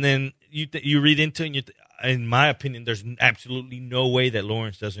 And then you read into it, and in my opinion, there's absolutely no way that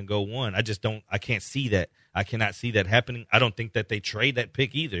Lawrence doesn't go one. I can't see that. I cannot see that happening. I don't think that they trade that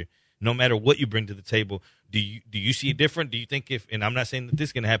pick either, no matter what you bring to the table. Do you see it different? Do you think and I'm not saying that this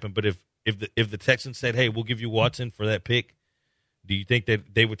is going to happen, but if the Texans said, hey, we'll give you Watson for that pick, do you think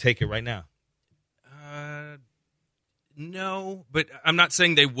that they would take it right now? No, but I'm not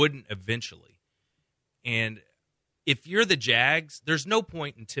saying they wouldn't eventually. And if you're the Jags, there's no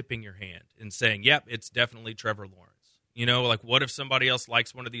point in tipping your hand and saying, yep, it's definitely Trevor Lawrence. You know, like, what if somebody else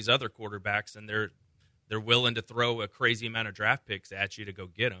likes one of these other quarterbacks and they're They're willing to throw a crazy amount of draft picks at you to go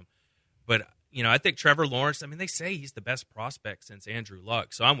get them. But, I think Trevor Lawrence, they say he's the best prospect since Andrew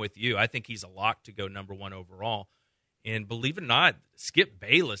Luck. So I'm with you. I think he's a lock to go number 1 overall. And believe it or not, Skip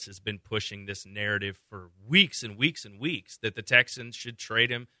Bayless has been pushing this narrative for weeks and weeks and weeks that the Texans should trade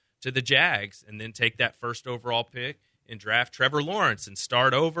him to the Jags and then take that first overall pick and draft Trevor Lawrence and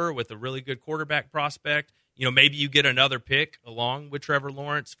start over with a really good quarterback prospect. Maybe you get another pick along with Trevor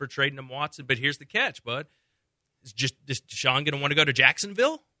Lawrence for trading him Watson. But here's the catch, bud. Is Deshaun going to want to go to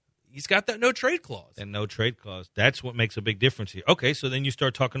Jacksonville? He's got that no-trade clause. And no-trade clause. That's what makes a big difference here. Okay, so then you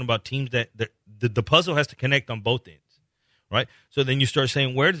start talking about teams that the puzzle has to connect on both ends, right? So then you start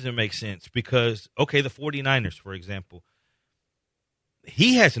saying, where does it make sense? Because, okay, the 49ers, for example,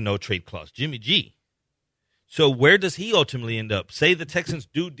 he has a no-trade clause, Jimmy G. So where does he ultimately end up? Say the Texans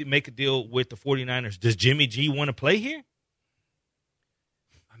do make a deal with the 49ers. Does Jimmy G want to play here?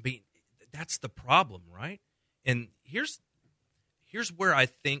 That's the problem, right? And here's where I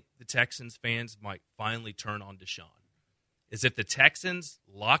think the Texans fans might finally turn on Deshaun, is if the Texans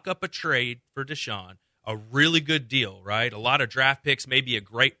lock up a trade for Deshaun, a really good deal, right? A lot of draft picks, maybe a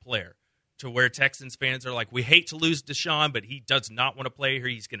great player, to where Texans fans are like, we hate to lose Deshaun, but he does not want to play here.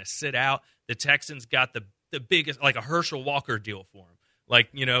 He's going to sit out. The Texans got the biggest, like a Herschel Walker deal for him.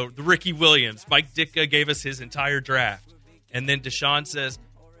 Like, the Ricky Williams. Mike Ditka gave us his entire draft. And then Deshaun says,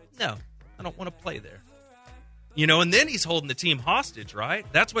 no, I don't want to play there. And then he's holding the team hostage, right?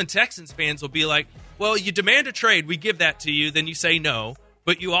 That's when Texans fans will be like, well, you demand a trade, we give that to you, then you say no,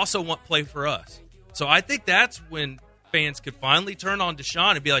 but you also want play for us. So I think that's when fans could finally turn on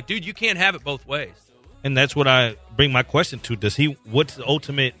Deshaun and be like, dude, you can't have it both ways. And that's what I bring my question to. What's the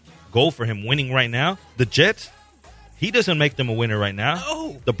ultimate goal for him? Winning right now? The Jets? He doesn't make them a winner right now.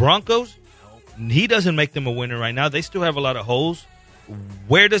 No. The Broncos? No. He doesn't make them a winner right now. They still have a lot of holes.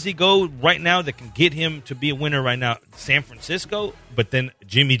 Where does he go right now that can get him to be a winner right now? San Francisco, but then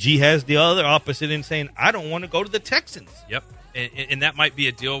Jimmy G has the other opposite in saying, I don't want to go to the Texans. Yep, and that might be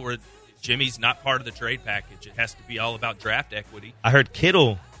a deal where Jimmy's not part of the trade package. It has to be all about draft equity. I heard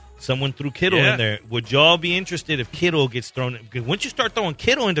Kittle. Someone threw Kittle in there. Would y'all be interested if Kittle gets thrown in? Because once you start throwing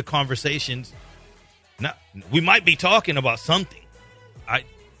Kittle into conversations, we might be talking about something.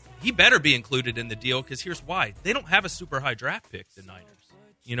 He better be included in the deal, because here's why. They don't have a super high draft pick, the Niners.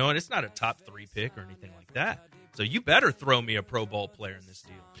 And it's not a top 3 pick or anything like that. So you better throw me a Pro Bowl player in this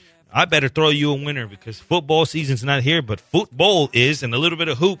deal. I better throw you a winner, because football season's not here, but football is, and a little bit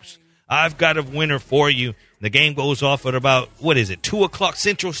of hoops. I've got a winner for you. The game goes off at about, 2 o'clock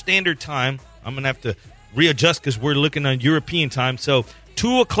Central Standard Time. I'm going to have to readjust because we're looking on European time. So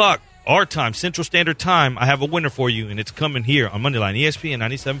 2 o'clock. Our time, Central Standard Time, I have a winner for you, and it's coming here on Moneyline, ESPN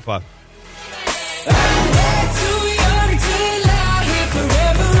 97.5.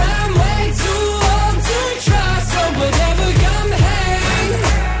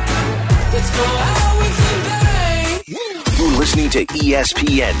 You're listening to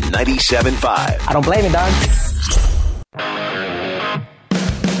ESPN 97.5. I don't blame it, dog.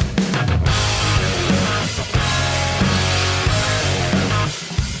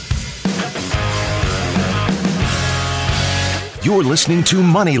 You're listening to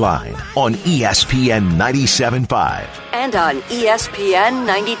Moneyline on ESPN 97.5. And on ESPN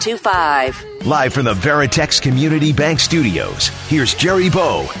 92.5. Live from the Veritex Community Bank Studios, here's Jerry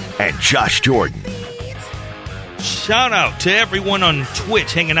Bow and Josh Jordan. Shout out to everyone on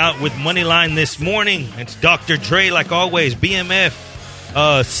Twitch hanging out with Moneyline this morning. It's Dr. Dre, like always, BMF,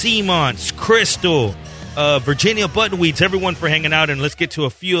 Seamons, Crystal, Virginia Buttonweeds, everyone for hanging out. And let's get to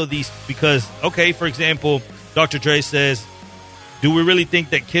a few of these because, okay, for example, Dr. Dre says, do we really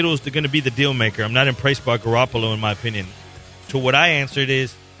think that Kittle's going to be the deal maker? I'm not impressed by Garoppolo, in my opinion. To what I answered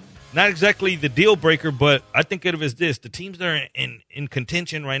is not exactly the deal breaker, but I think of it as this. The teams that are in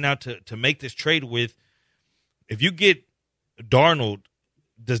contention right now to make this trade with, if you get Darnold,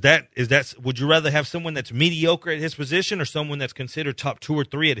 would you rather have someone that's mediocre at his position or someone that's considered top 2 or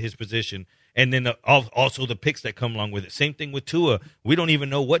 3 at his position? And then also the picks that come along with it. Same thing with Tua. We don't even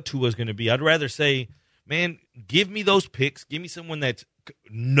know what Tua is going to be. I'd rather say, man, give me those picks. Give me someone that's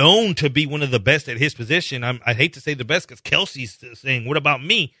known to be one of the best at his position. I hate to say the best because Kelsey's saying, what about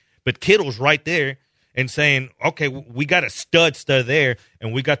me? But Kittle's right there and saying, okay, we got a stud there,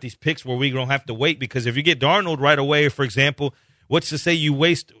 and we got these picks where we don't have to wait. Because if you get Darnold right away, for example, what's to say you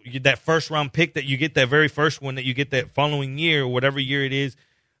waste that first-round pick that you get, that very first one that you get that following year or whatever year it is,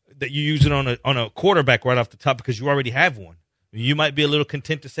 that you use it on a quarterback right off the top because you already have one. You might be a little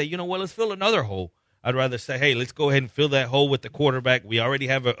content to say, you know what, let's fill another hole. I'd rather say, hey, let's go ahead and fill that hole with the quarterback. We already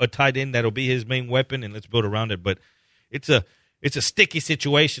have a tight end that'll be his main weapon, and let's build around it. But it's a sticky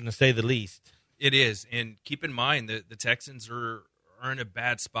situation, to say the least. It is, and keep in mind that the Texans are in a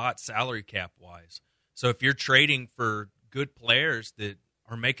bad spot salary cap wise. So if you're trading for good players that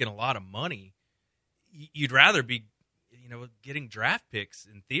are making a lot of money, you'd rather be, getting draft picks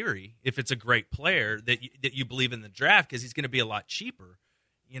in theory if it's a great player that you believe in the draft, because he's going to be a lot cheaper.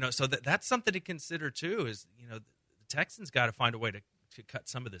 So that's something to consider too. Is the Texans got to find a way to cut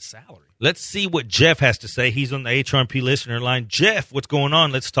some of this salary. Let's see what Jeff has to say. He's on the HRP listener line. Jeff, what's going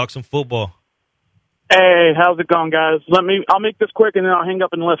on? Let's talk some football. Hey, how's it going, guys? I'll make this quick and then I'll hang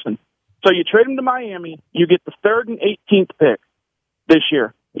up and listen. So you trade him to Miami, you get the 3rd and 18th pick this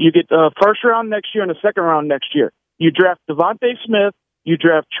year. You get the first round next year and the second round next year. You draft Devontae Smith, you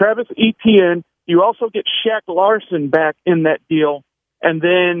draft Travis Etienne, you also get Shaq Larson back in that deal, and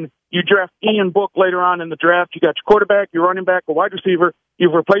then you draft Ian Book later on in the draft. You got your quarterback, your running back, a wide receiver.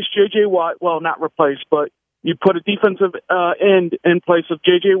 You've replaced J.J. Watt. Well, not replaced, but you put a defensive end in place of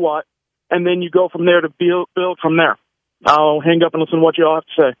J.J. Watt, and then you go from there to build from there. I'll hang up and listen to what you all have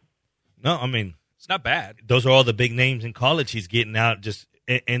to say. No, I mean, it's not bad. Those are all the big names in college he's getting out. Just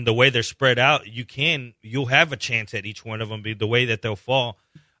in the way they're spread out, you'll have a chance at each one of them, the way that they'll fall.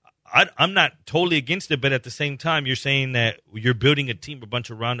 I'm not totally against it, but at the same time, you're saying that you're building a team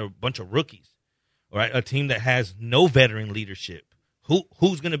around a bunch of rookies, right? A team that has no veteran leadership.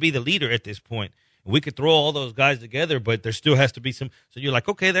 Who's going to be the leader at this point? We could throw all those guys together, but there still has to be some. So you're like,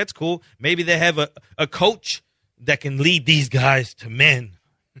 okay, that's cool. Maybe they have a coach that can lead these guys to men.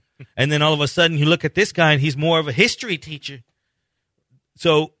 And then all of a sudden you look at this guy and he's more of a history teacher.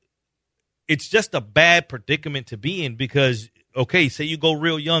 So it's just a bad predicament to be in because, okay, say you go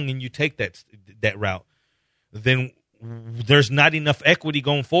real young and you take that route, then there's not enough equity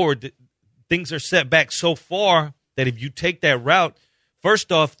going forward. Things are set back so far that if you take that route,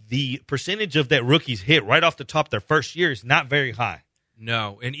 first off, the percentage of that rookies hit right off the top their first year is not very high.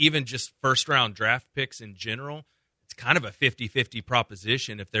 No, and even just first-round draft picks in general, it's kind of a 50-50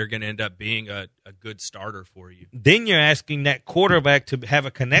 proposition if they're going to end up being a good starter for you. Then you're asking that quarterback to have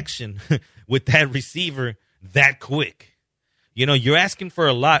a connection with that receiver that quick. You're asking for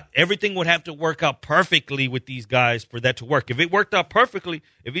a lot. Everything would have to work out perfectly with these guys for that to work. If it worked out perfectly,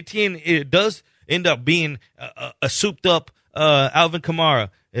 if Etienne does end up being a souped-up Alvin Kamara,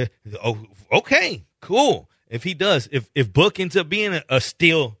 okay, cool. If he does, if Book ends up being a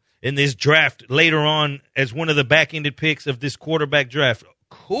steal in this draft later on as one of the back-ended picks of this quarterback draft,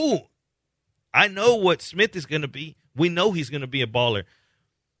 cool. I know what Smith is going to be. We know he's going to be a baller.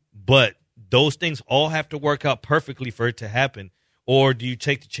 But those things all have to work out perfectly for it to happen. Or do you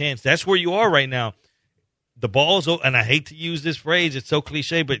take the chance? That's where you are right now. The ball's, and I hate to use this phrase, it's so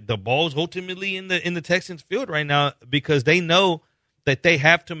cliche, but the ball's ultimately in the Texans' field right now because they know that they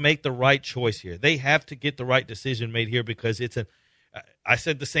have to make the right choice here. They have to get the right decision made here because I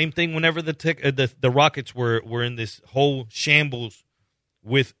said the same thing whenever the Rockets were in this whole shambles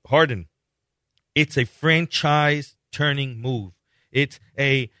with Harden. It's a franchise-turning move. It's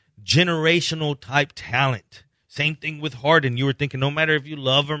a generational type talent. Same thing with Harden. You were thinking no matter if you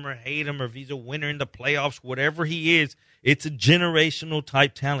love him or hate him or if he's a winner in the playoffs, whatever he is, it's a generational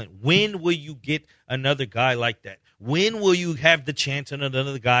type talent. When will you get another guy like that? When will you have the chance on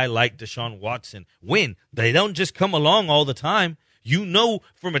another guy like Deshaun Watson? When? They don't just come along all the time.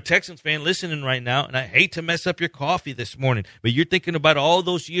 From a Texans fan listening right now, and I hate to mess up your coffee this morning, but you're thinking about all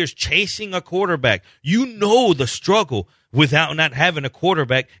those years chasing a quarterback. You know the struggle without not having a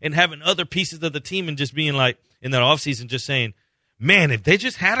quarterback and having other pieces of the team and just being like, in that offseason, just saying, man, if they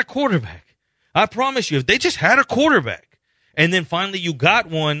just had a quarterback, I promise you, if they just had a quarterback, and then finally you got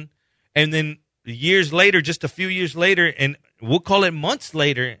one, and then years later, just a few years later, and we'll call it months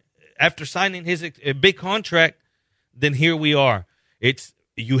later, after signing his big contract, then here we are.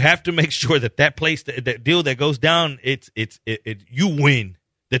 You have to make sure that place, that deal that goes down, you win.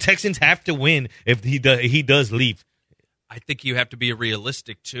 The Texans have to win if he does leave. I think you have to be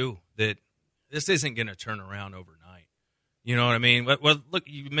realistic too. That this isn't going to turn around overnight. You know what I mean? Well, look,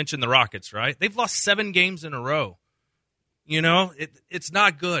 you mentioned the Rockets, right? They've lost 7 games in a row. It's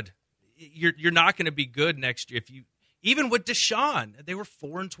not good. You're not going to be good next year even with Deshaun. They were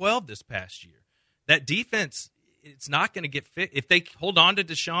 4-12 this past year. That defense, it's not going to get fit. If they hold on to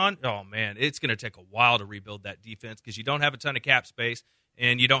Deshaun, oh, man, it's going to take a while to rebuild that defense because you don't have a ton of cap space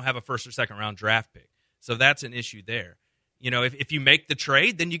and you don't have a first or second round draft pick. So that's an issue there. If you make the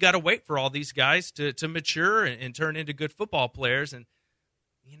trade, then you got to wait for all these guys to mature and turn into good football players. And,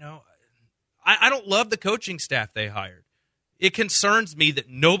 I don't love the coaching staff they hired. It concerns me that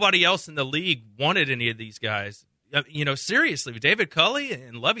nobody else in the league wanted any of these guys. Seriously, David Culley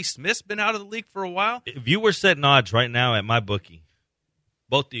and Lovie Smith's been out of the league for a while. If you were setting odds right now at my bookie,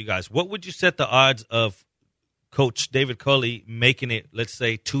 both of you guys, what would you set the odds of Coach David Culley making it, let's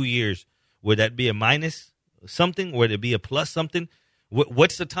say, 2 years? Would that be a minus something? Would it be a plus something?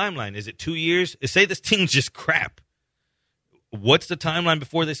 What's the timeline? Is it 2 years? Say this team's just crap. What's the timeline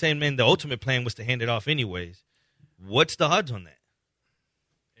before they say, man, the ultimate plan was to hand it off anyways? What's the odds on that?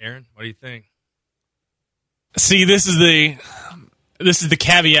 Aaron, what do you think? See, this is the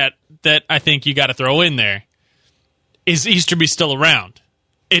caveat that I think you got to throw in there. Is Easterby still around?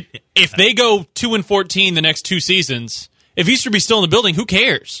 If they go 2-14 the next 2 seasons, if Easterby's still in the building, who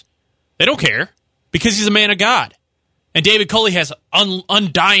cares? They don't care because he's a man of God. And David Culley has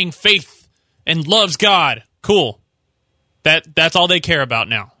undying faith and loves God. Cool. That's all they care about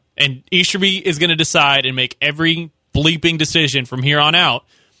now. And Easterby is going to decide and make every bleeping decision from here on out.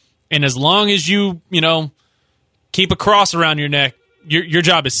 And as long as you keep a cross around your neck, your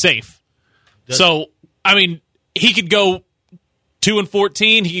job is safe. So, I mean, he could go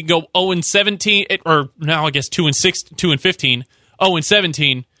 2-14. He could go 0-17, or now I guess 2-6, 2-15,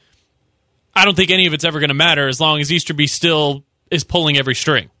 0-17. I don't think any of it's ever going to matter as long as Easterby still is pulling every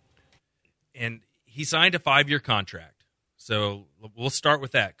string. And he signed a 5-year contract. So we'll start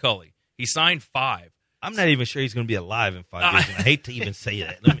with that, Culley. He signed 5. I'm not even sure he's going to be alive in 5 years, and I hate to even say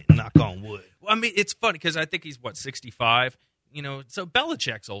that. Let me knock on wood. Well, I mean, it's funny because I think he's, 65? So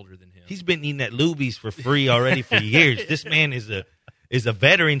Belichick's older than him. He's been eating at Luby's for free already for years. This man is a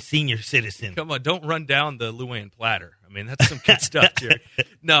veteran senior citizen. Come on, don't run down the Luann platter. I mean, that's some good stuff, Jerry.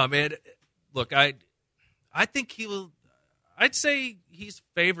 No, man, look, I think he will. I'd say he's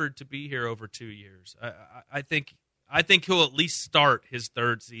favored to be here over 2 years. I think he'll at least start his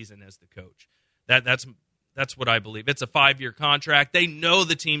 3rd season as the coach. That's what I believe. It's a 5-year contract. They know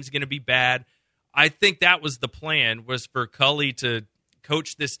the team's going to be bad. I think that was the plan, was for Culley to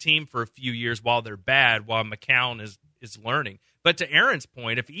coach this team for a few years while they're bad, while McCown is learning. But to Aaron's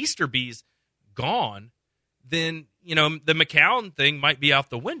point, if Easterby's gone, then the McCown thing might be out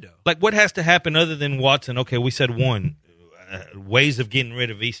the window. Like, what has to happen other than Watson? Okay, we said one. Ways of getting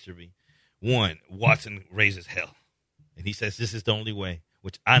rid of Easterby. One, Watson raises hell. And he says this is the only way,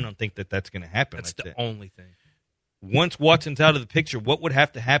 which I don't think that's going to happen. That's the only thing. Once Watson's out of the picture, what would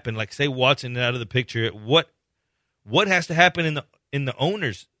have to happen? Like, say Watson's out of the picture, what has to happen in the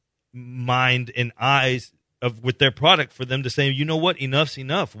owner's mind and eyes with their product for them to say, you know what, enough's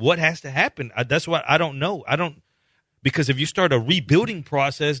enough? What has to happen? That's why I don't know. Because if you start a rebuilding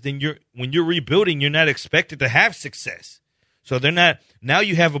process, then when you're rebuilding, you're not expected to have success. So they're not. Now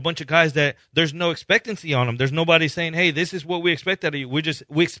you have a bunch of guys that there's no expectancy on them. There's nobody saying, "Hey, this is what we expect out of you.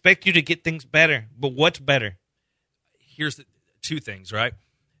 We expect you to get things better." But what's better? Here's the 2 things, right?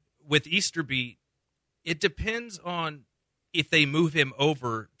 With Easterby, it depends on if they move him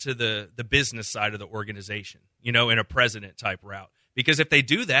over to the business side of the organization, in a president type route. Because if they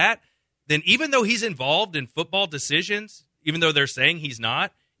do that, then even though he's involved in football decisions, even though they're saying he's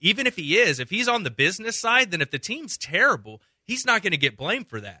not, even if he is, if he's on the business side, then if the team's terrible, he's not going to get blamed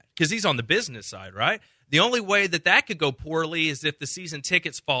for that because he's on the business side, right? The only way that could go poorly is if the season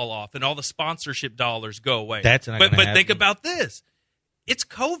tickets fall off and all the sponsorship dollars go away. That's not going to happen. But think about this. It's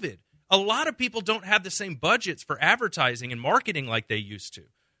COVID. A lot of people don't have the same budgets for advertising and marketing like they used to.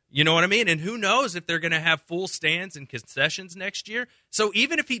 You know what I mean? And who knows if they're going to have full stands and concessions next year. So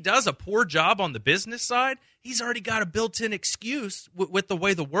even if he does a poor job on the business side, he's already got a built-in excuse with the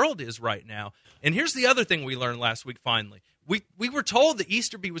way the world is right now. And here's the other thing we learned last week finally. We were told that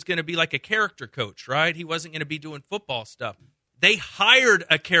Easterby was going to be like a character coach, right? He wasn't going to be doing football stuff. They hired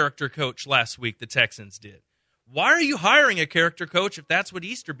a character coach last week, the Texans did. Why are you hiring a character coach if that's what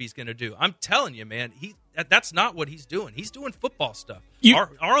Easterby's going to do? I'm telling you, man, that's not what he's doing. He's doing football stuff.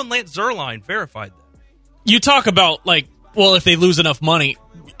 Our own Lance Zierlein verified that. You talk about, if they lose enough money,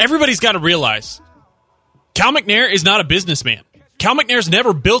 everybody's got to realize Cal McNair is not a businessman. Cal McNair's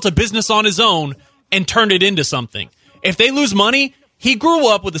never built a business on his own and turned it into something. If they lose money, he grew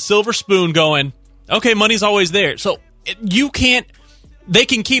up with a silver spoon going, okay, money's always there. So they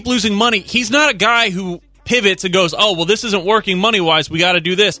can keep losing money. He's not a guy who pivots and goes, oh, well, this isn't working money-wise. We got to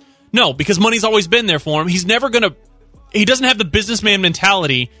do this. No, because money's always been there for him. He doesn't have the businessman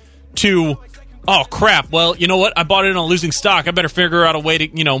mentality to, oh, crap, well, you know what? I bought it on losing stock. I better figure out a way to,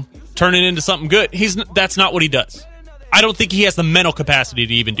 turn it into something good. That's not what he does. I don't think he has the mental capacity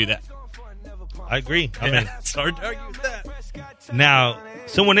to even do that. I agree. I mean, it's hard to argue with that. Now,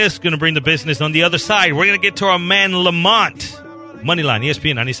 someone is going to bring the business on the other side. We're going to get to our man Lamont. Moneyline,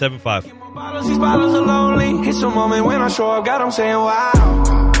 ESPN 97.5. These bottles are lonely. It's a moment when I show up, God, I'm saying wow.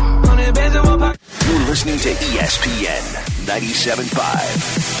 You're listening to ESPN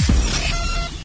 97.5.